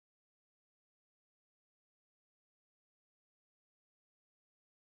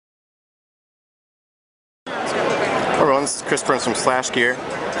phones, Chris Burns from Slash Gear.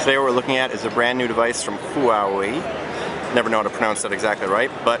 Today what we're looking at is a brand new device from Huawei. Never know how to pronounce that exactly right,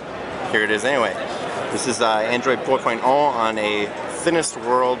 but here it is anyway. This is Android 4.0 on a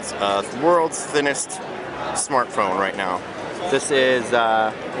world's thinnest smartphone right now. This is,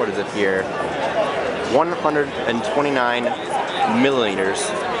 what is it here? 129 millimeters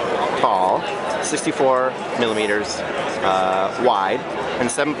tall, 64 millimeters wide, and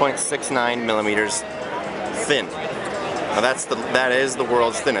 7.69 millimeters thin. Now that is the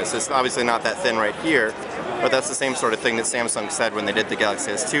world's thinnest. It's obviously not that thin right here, but that's the same sort of thing that Samsung said when they did the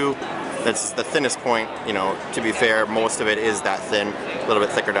Galaxy S2. That's the thinnest point, you know, to be fair, most of it is that thin, a little bit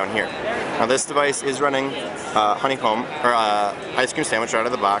thicker down here. Now this device is running honeycomb, or ice cream sandwich out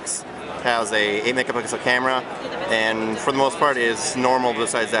of the box. Has a 8 megapixel camera, and for the most part is normal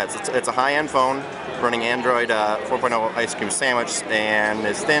besides that. It's a high-end phone running Android 4.0 ice cream sandwich, and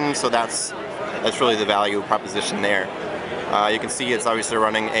it's thin, so that's really the value proposition there. You can see it's obviously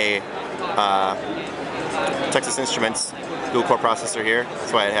running a Texas Instruments dual-core processor here.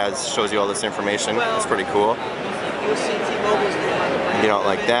 That's why it shows you all this information. It's pretty cool. Get out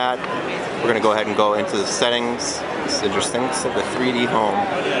like that. We're going to go ahead and go into the settings. This is interesting. It's like the 3D home.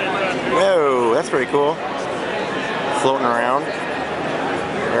 Whoa, that's pretty cool. Floating around.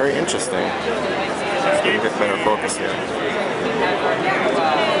 Very interesting. Let's get a bit better focus here.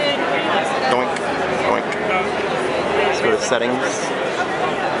 Doink, doink. Let's go to settings.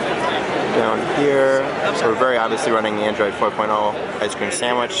 Down here. So we're very obviously running the Android 4.0 ice cream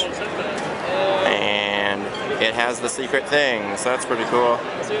sandwich. And it has the secret thing, so that's pretty cool.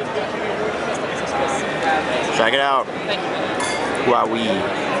 Check it out. Huawei.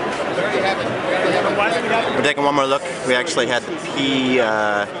 We're taking one more look. We actually had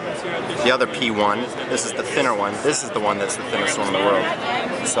the other P1. This is the thinner one. This is the one that's the thinnest one in the world.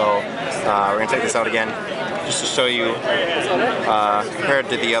 So we're going to take this out again just to show you compared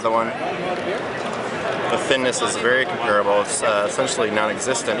to the other one. The thinness is very comparable. It's essentially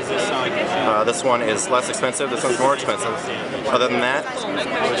non-existent. This one is less expensive. This one's more expensive. Other than that,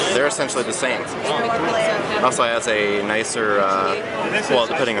 they're essentially the same. Also has a nicer, well,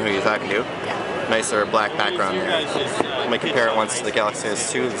 depending on who you're talking to, nicer black background there. Let me compare it once to the Galaxy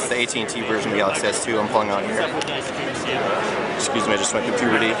S2. This is the AT&T version of the Galaxy S2 I'm pulling out here. Excuse me, I just went through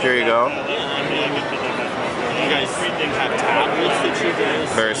puberty. Here you go.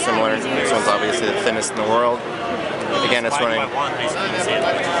 Very similar. This one's obviously the thinnest in the world. Again, it's running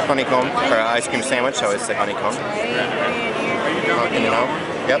honeycomb, or ice cream sandwich. I always say honeycomb. In and out.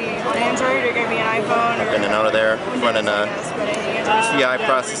 Yep. Android, you're going to be an iPhone. Up in and out of there. Running a TI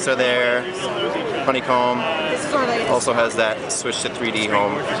processor there. Honeycomb. Also has that switch to 3D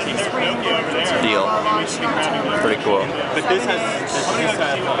home deal. Pretty cool. But this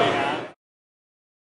has